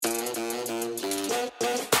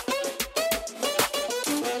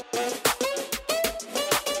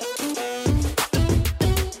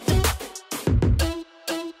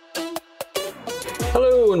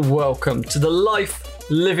welcome to the Life,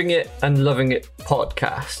 Living It and Loving It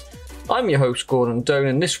podcast. I'm your host, Gordon Doan,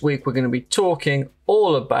 and this week we're going to be talking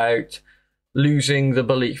all about losing the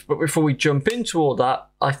belief. But before we jump into all that,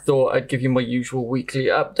 I thought I'd give you my usual weekly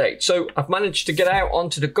update. So I've managed to get out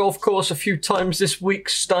onto the golf course a few times this week,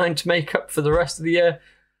 starting to make up for the rest of the year,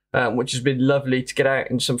 which has been lovely to get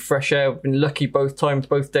out in some fresh air. I've been lucky both times.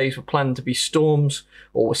 Both days were planned to be storms,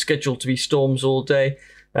 or were scheduled to be storms all day.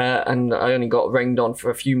 And I only got rained on for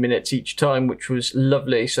a few minutes each time, which was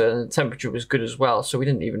lovely. So the temperature was good as well. So we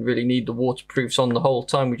didn't even really need the waterproofs on the whole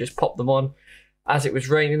time. We just popped them on as it was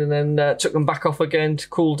raining and then took them back off again to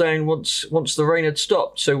cool down once the rain had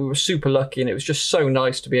stopped. So we were super lucky, and it was just so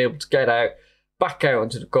nice to be able to get back out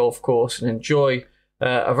onto the golf course and enjoy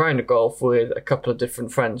a round of golf with a couple of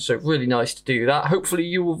different friends. So really nice to do that. Hopefully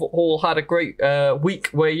you have all had a great week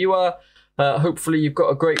where you are. Hopefully you've got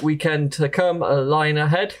a great weekend to come, lying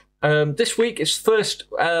ahead. This week is first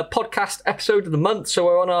podcast episode of the month, so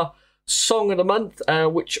we're on our song of the month,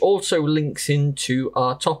 which also links into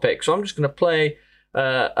our topic. So I'm just going to play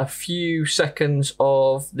a few seconds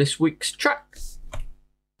of this week's track.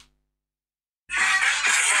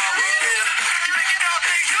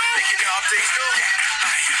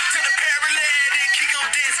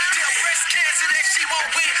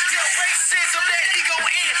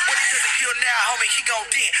 He gon'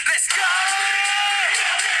 dance. Let's go!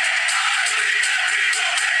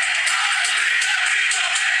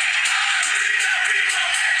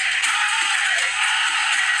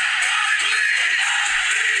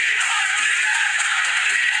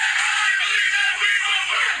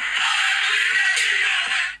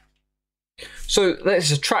 So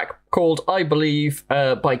there's a track called I Believe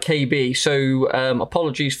by KB. So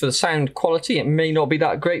apologies for the sound quality. It may not be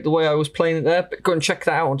that great the way I was playing it there, but go and check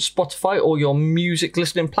that out on Spotify or your music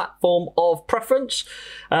listening platform of preference,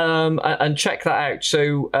 and check that out.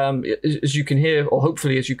 So as you can hear, or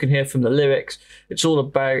hopefully as you can hear from the lyrics, it's all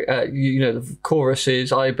about, the chorus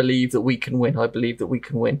is, I believe that we can win. I believe that we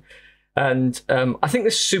can win. And I think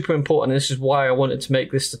this is super important, and this is why I wanted to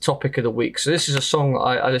make this the topic of the week. So this is a song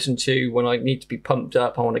I listen to when I need to be pumped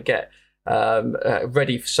up. I want to get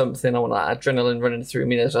ready for something. I want that adrenaline running through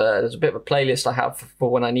me. There's a bit of a playlist I have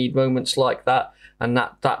for when I need moments like that, and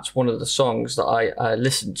that's one of the songs that I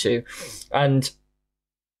listen to. And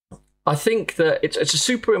I think that it's a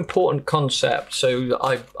super important concept. So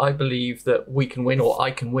I believe that we can win, or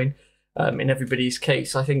I can win. In everybody's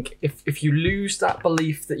case, I think if you lose that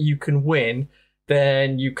belief that you can win,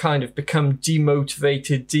 then you kind of become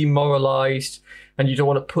demotivated, demoralized, and you don't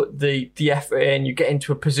want to put the effort in. You get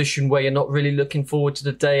into a position where you're not really looking forward to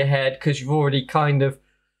the day ahead because you've already kind of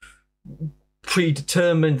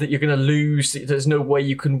predetermined that you're going to lose. There's no way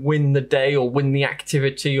you can win the day or win the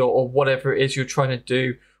activity or whatever it is you're trying to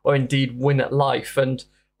do, or indeed win at life. And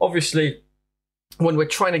obviously, when we're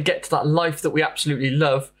trying to get to that life that we absolutely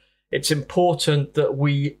love, it's important that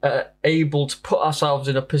we are able to put ourselves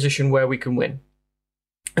in a position where we can win.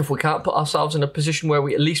 If we can't put ourselves in a position where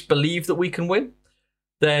we at least believe that we can win,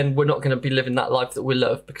 then we're not going to be living that life that we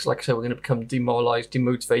love, because like I said, we're going to become demoralized,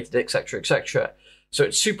 demotivated, etc., etc. So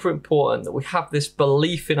it's super important that we have this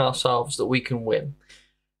belief in ourselves that we can win.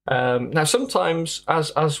 Now, sometimes,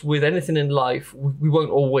 as with anything in life, we won't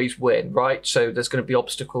always win, right? So there's going to be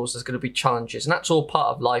obstacles, there's going to be challenges, and that's all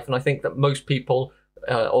part of life. And I think that most people,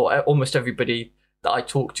 or almost everybody that I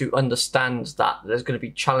talk to, understands that there's going to be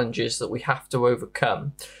challenges that we have to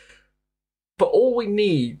overcome. But all we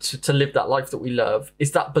need to live that life that we love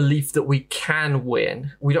is that belief that we can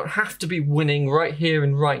win. We don't have to be winning right here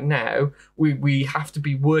and right now. We have to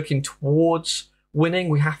be working towards winning.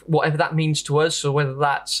 We have, whatever that means to us. So whether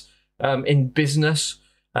that's in business,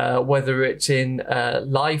 whether it's in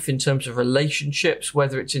life in terms of relationships,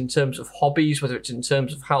 whether it's in terms of hobbies, whether it's in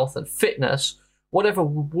terms of health and fitness, whatever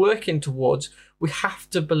we're working towards, we have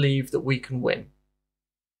to believe that we can win.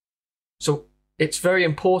 So it's very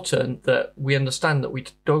important that we understand that we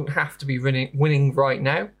don't have to be winning right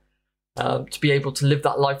now to be able to live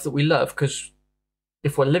that life that we love. Because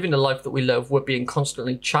if we're living the life that we love, we're being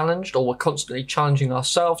constantly challenged, or we're constantly challenging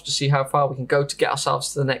ourselves to see how far we can go to get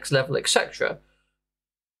ourselves to the next level, etc.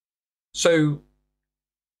 So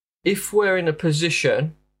if we're in a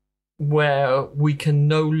position where we can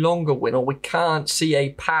no longer win, or we can't see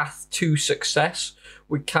a path to success,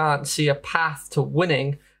 we can't see a path to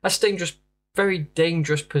winning, that's dangerous, very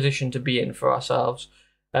dangerous position to be in for ourselves.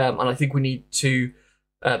 And I think we need to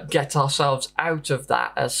get ourselves out of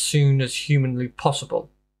that as soon as humanly possible.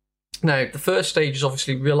 Now, the first stage is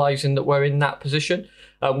obviously realizing that we're in that position,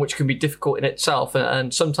 which can be difficult in itself.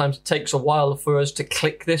 And sometimes it takes a while for us to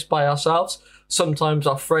click this by ourselves. Sometimes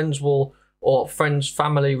our friends will or friends,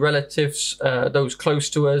 family, relatives, those close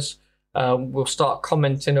to us, will start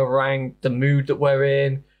commenting around the mood that we're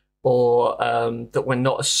in, or that we're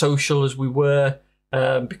not as social as we were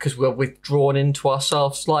because we're withdrawn into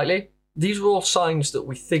ourselves slightly. These are all signs that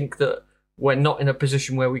we think that we're not in a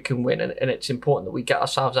position where we can win, and it's important that we get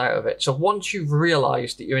ourselves out of it. So once you've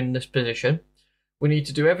realised that you're in this position, we need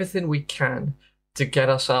to do everything we can to get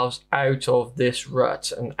ourselves out of this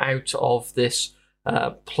rut and out of this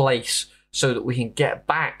place so that we can get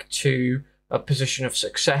back to a position of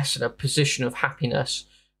success and a position of happiness,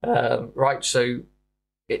 right? So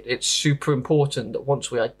it's super important that once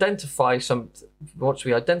we identify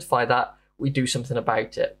that, we do something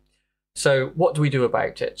about it. So what do we do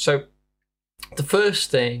about it? So the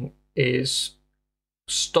first thing is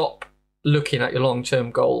stop looking at your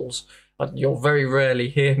long-term goals. You'll very rarely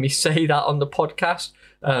hear me say that on the podcast,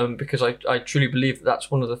 because I truly believe that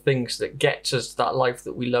that's one of the things that gets us that life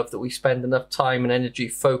that we love, that we spend enough time and energy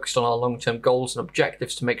focused on our long-term goals and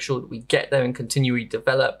objectives to make sure that we get there and continually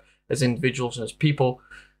develop as individuals and as people.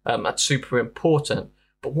 That's super important.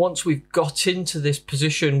 But once we've got into this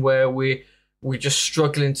position where we're just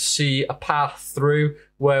struggling to see a path through,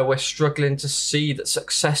 where we're struggling to see that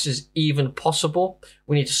success is even possible,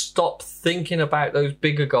 we need to stop thinking about those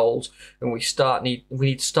bigger goals, and we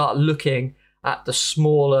need to start looking at the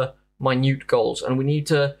smaller, minute goals, and we need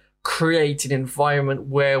to create an environment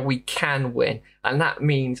where we can win. And that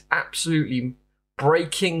means absolutely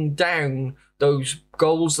breaking down those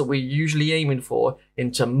goals that we're usually aiming for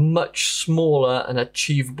into much smaller and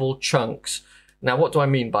achievable chunks. Now, what do I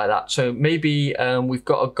mean by that? So maybe we've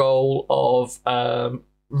got a goal of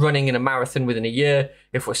running in a marathon within a year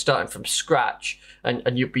if we're starting from scratch,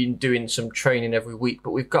 and you've been doing some training every week,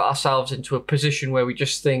 but we've got ourselves into a position where we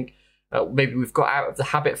just think maybe we've got out of the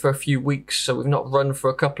habit for a few weeks, so we've not run for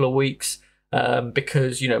a couple of weeks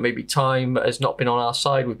because, maybe time has not been on our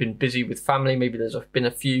side. We've been busy with family. Maybe there's been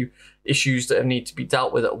a few issues that need to be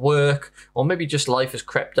dealt with at work, or maybe just life has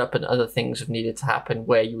crept up and other things have needed to happen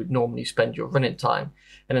where you would normally spend your running time.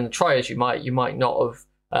 And in the trials, you might not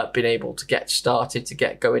have been able to get started, to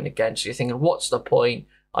get going again. So you're thinking, what's the point?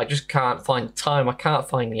 I just can't find the time. I can't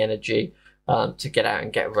find the energy to get out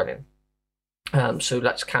and get running. So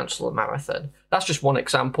let's cancel a marathon. That's just one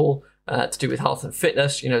example to do with health and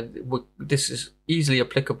fitness. This is easily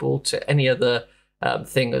applicable to any other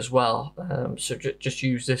thing as well. So just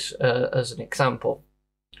use this as an example.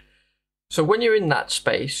 So when you're in that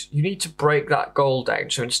space, you need to break that goal down.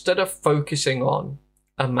 So instead of focusing on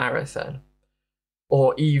a marathon,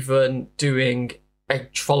 or even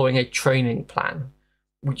following a training plan,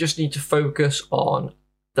 we just need to focus on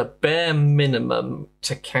the bare minimum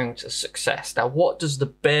to count as success. Now, what does the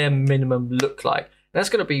bare minimum look like? And that's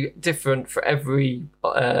going to be different for every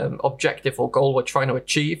objective or goal we're trying to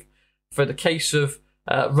achieve. For the case of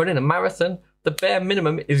running a marathon, the bare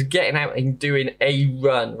minimum is getting out and doing a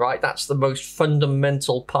run, right? That's the most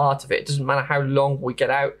fundamental part of it. It doesn't matter how long we get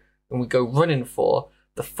out and we go running for.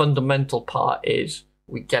 The fundamental part is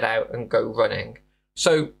we get out and go running.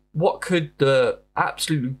 So what could the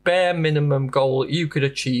absolute bare minimum goal you could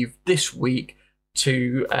achieve this week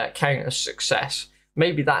to count as success?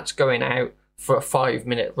 Maybe that's going out for a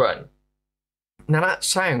 5-minute run. Now that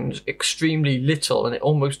sounds extremely little, and it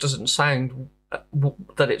almost doesn't sound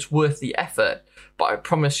that it's worth the effort, but I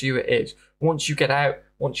promise you it is. Once you get out,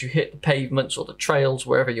 once you hit the pavements or the trails,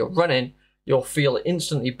 wherever you're running, you'll feel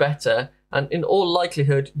instantly better, and in all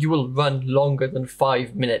likelihood, you will run longer than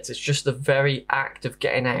 5 minutes. It's just the very act of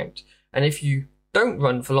getting out. And if you don't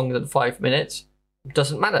run for longer than 5 minutes, it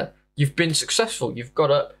doesn't matter. You've been successful. You've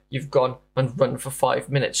got up, you've gone and run for 5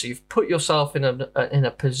 minutes. So you've put yourself in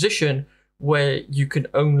a position where you can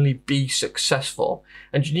only be successful.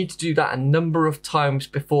 And you need to do that a number of times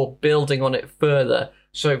before building on it further.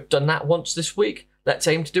 So I've done that once this week. Let's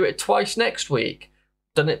aim to do it twice next week.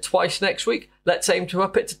 Done it twice next week. Let's aim to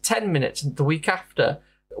up it to 10 minutes the week after.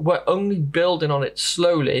 We're only building on it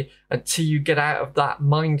slowly until you get out of that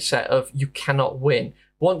mindset of you cannot win.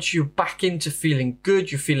 Once you're back into feeling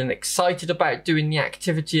good, you're feeling excited about doing the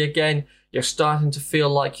activity again, you're starting to feel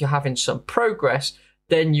like you're having some progress,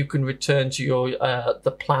 then you can return to your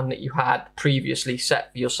the plan that you had previously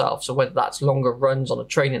set for yourself. So whether that's longer runs on a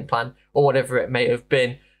training plan or whatever it may have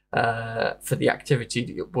been for the activity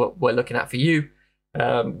that we're looking at for you,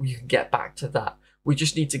 you can get back to that. We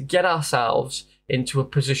just need to get ourselves into a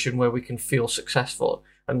position where we can feel successful.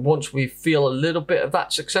 And once we feel a little bit of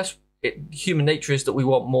that success, human nature is that we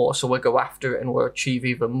want more, so we'll go after it and we'll achieve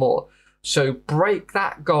even more. So break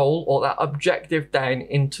that goal or that objective down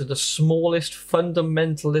into the smallest,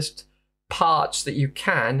 fundamentalist parts that you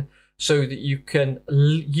can, so that you can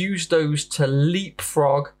use those to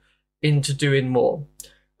leapfrog into doing more.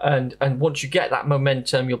 And once you get that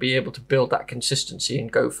momentum, you'll be able to build that consistency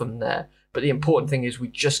and go from there. But the important thing is we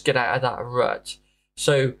just get out of that rut.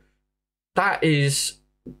 So that is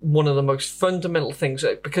one of the most fundamental things,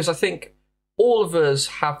 because I think all of us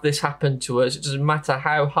have this happen to us. It doesn't matter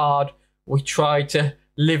how hard we try to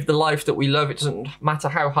live the life that we love. It doesn't matter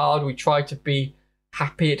how hard we try to be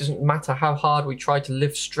happy. It doesn't matter how hard we try to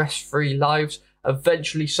live stress-free lives.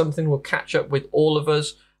 Eventually something will catch up with all of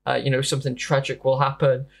us. Something tragic will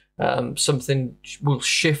happen. Something will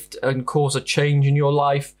shift and cause a change in your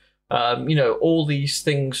life. All these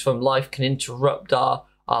things from life can interrupt our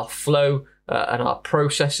flow and our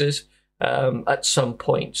processes at some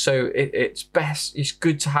point. So it's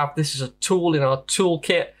good to have this as a tool in our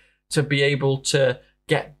toolkit to be able to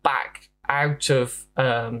get back out of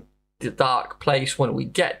the dark place when we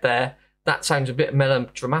get there. That sounds a bit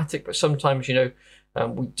melodramatic, but sometimes,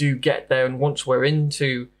 we do get there. And once we're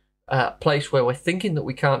into a place where we're thinking that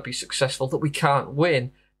we can't be successful, that we can't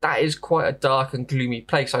win, that is quite a dark and gloomy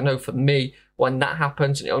place. I know for me, when that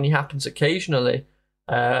happens, and it only happens occasionally,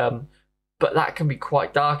 but that can be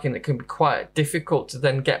quite dark and it can be quite difficult to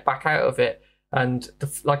then get back out of it. And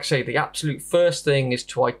like I say, the absolute first thing is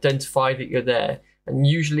to identify that you're there. And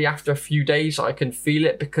usually after a few days, I can feel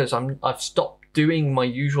it because I've stopped doing my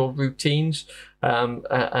usual routines.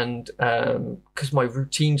 Because my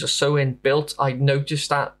routines are so inbuilt, I notice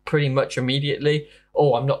that pretty much immediately.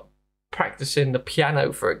 Oh, I'm not practicing the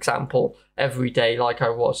piano, for example, every day like I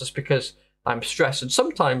was. Just because I'm stressed. And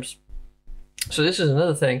sometimes, so this is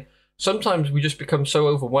another thing, sometimes we just become so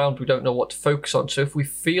overwhelmed we don't know what to focus on. So if we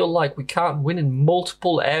feel like we can't win in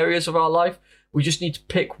multiple areas of our life, we just need to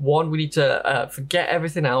pick one. We need to forget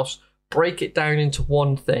everything else, break it down into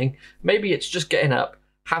one thing. Maybe it's just getting up,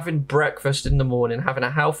 having breakfast in the morning, having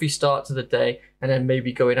a healthy start to the day, and then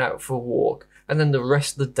maybe going out for a walk. And then the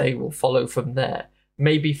rest of the day will follow from there.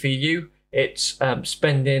 Maybe for you, it's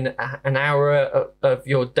spending an hour of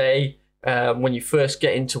your day when you first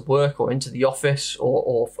get into work or into the office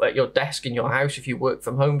or at your desk in your house if you work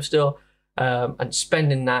from home still, and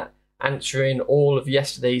spending that answering all of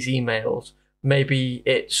yesterday's emails. Maybe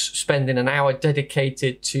it's spending an hour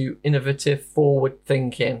dedicated to innovative forward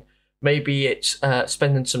thinking. Maybe it's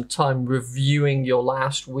spending some time reviewing your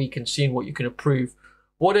last week and seeing what you can improve.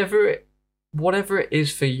 Whatever it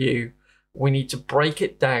is for you, we need to break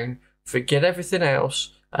it down, forget everything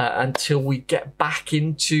else until we get back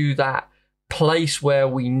into that place where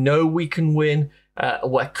we know we can win,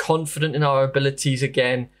 we're confident in our abilities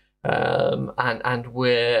again, and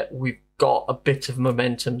we've got a bit of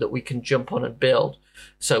momentum that we can jump on and build.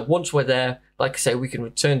 So once we're there, like I say, we can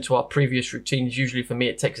return to our previous routines. Usually for me,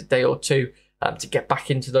 it takes a day or two to get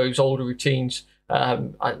back into those older routines.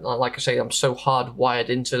 Like I say, I'm so hardwired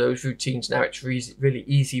into those routines now, it's really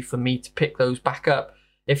easy for me to pick those back up.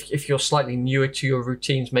 If you're slightly newer to your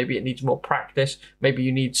routines, maybe it needs more practice. Maybe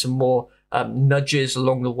you need some more nudges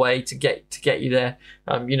along the way to get you there.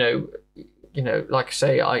 Like I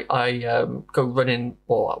say, I go running,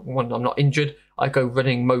 or when I'm not injured, I go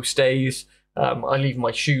running most days. I leave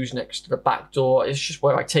my shoes next to the back door. It's just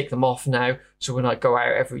where I take them off now. So when I go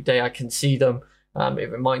out every day, I can see them.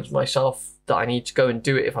 It reminds myself that I need to go and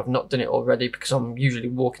do it if I've not done it already, because I'm usually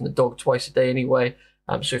walking the dog twice a day anyway.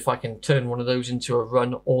 So if I can turn one of those into a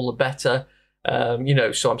run, all the better.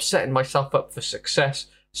 So I'm setting myself up for success,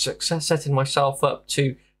 setting myself up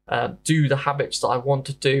to do the habits that I want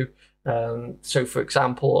to do. So for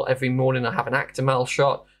example, every morning I have an Actimel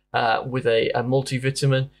shot with a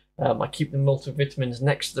multivitamin. I keep the multivitamins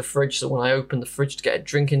next to the fridge, so when I open the fridge to get a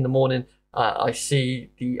drink in the morning, I see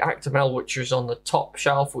the Actimel, which is on the top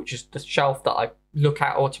shelf, which is the shelf that I look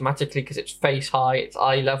at automatically because it's face high, it's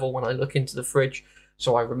eye level when I look into the fridge.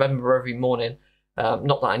 So I remember every morning.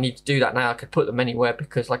 Not that I need to do that now, I could put them anywhere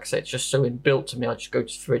because, like I said, it's just so inbuilt to me. I just go to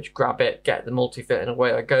the fridge, grab it, get the multivit, and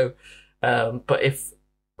away I go. But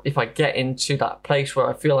if I get into that place where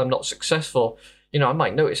I feel I'm not successful, I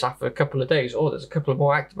might notice after a couple of days, oh, there's a couple of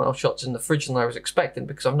more Actimel shots in the fridge than I was expecting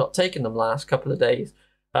because I've not taken them last couple of days.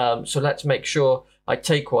 So let's make sure I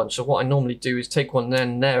take one. So what I normally do is take one then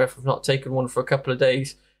and there if I've not taken one for a couple of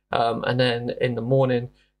days. And then in the morning,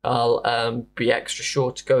 I'll be extra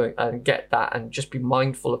sure to go and get that and just be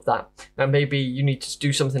mindful of that. Now, maybe you need to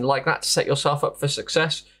do something like that to set yourself up for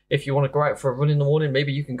success. If you want to go out for a run in the morning,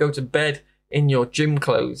 maybe you can go to bed in your gym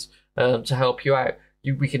clothes to help you out.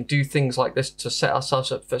 We can do things like this to set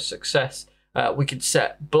ourselves up for success. We could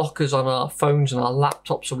set blockers on our phones and our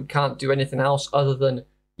laptops so we can't do anything else other than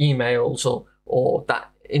emails or that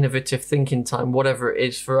innovative thinking time, whatever it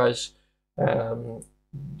is for us.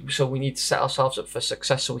 So we need to set ourselves up for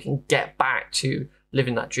success so we can get back to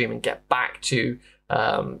living that dream and get back to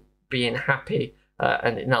being happy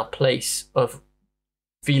and in our place of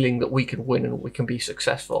feeling that we can win and we can be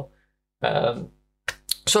successful.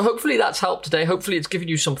 So hopefully that's helped today. Hopefully it's given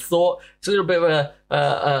you some thought. It's a little bit of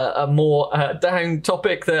a more down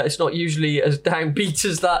topic that it's not usually as downbeat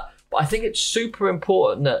as that. But I think it's super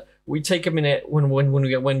important that we take a minute when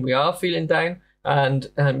we are feeling down.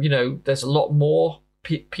 And you know, there's a lot more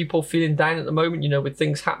people feeling down at the moment. You know, with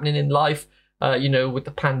things happening in life. You know, with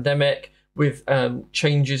the pandemic, with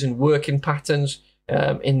changes in working patterns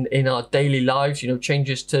in our daily lives. You know,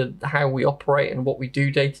 changes to how we operate and what we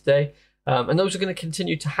do day to day. And those are going to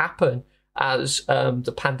continue to happen as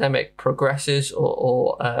the pandemic progresses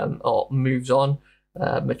or moves on,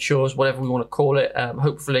 matures, whatever we want to call it.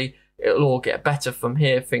 Hopefully, it'll all get better from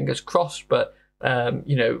here, fingers crossed. But,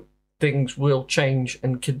 you know, things will change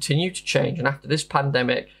and continue to change. And after this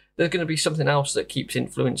pandemic, there's going to be something else that keeps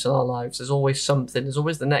influencing our lives. There's always something. There's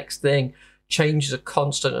always the next thing. Change is a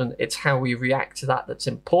constant, and it's how we react to that that's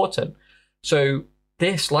important. So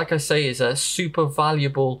this, like I say, is a super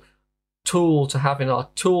valuable tool to have in our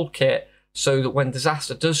toolkit so that when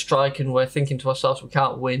disaster does strike and we're thinking to ourselves we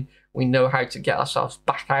can't win, we know how to get ourselves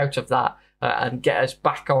back out of that and get us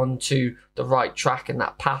back onto the right track and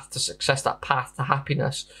that path to success, that path to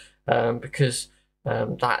happiness, because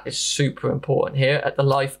that is super important here at the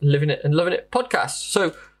Life Living It and Loving It podcast.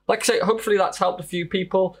 So like I say, hopefully that's helped a few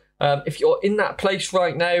people. If you're in that place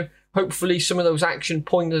right now, hopefully some of those action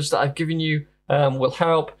pointers that I've given you will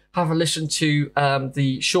help. Have a listen to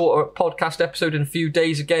the shorter podcast episode in a few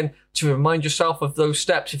days again to remind yourself of those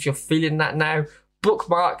steps if you're feeling that now.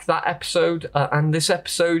 Bookmark that episode and this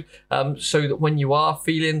episode so that when you are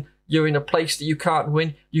feeling you're in a place that you can't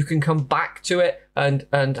win, you can come back to it and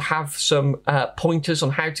have some pointers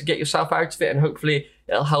on how to get yourself out of it, and hopefully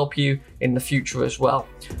it'll help you in the future as well.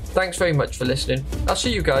 Thanks very much for listening. I'll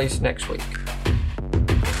see you guys next week.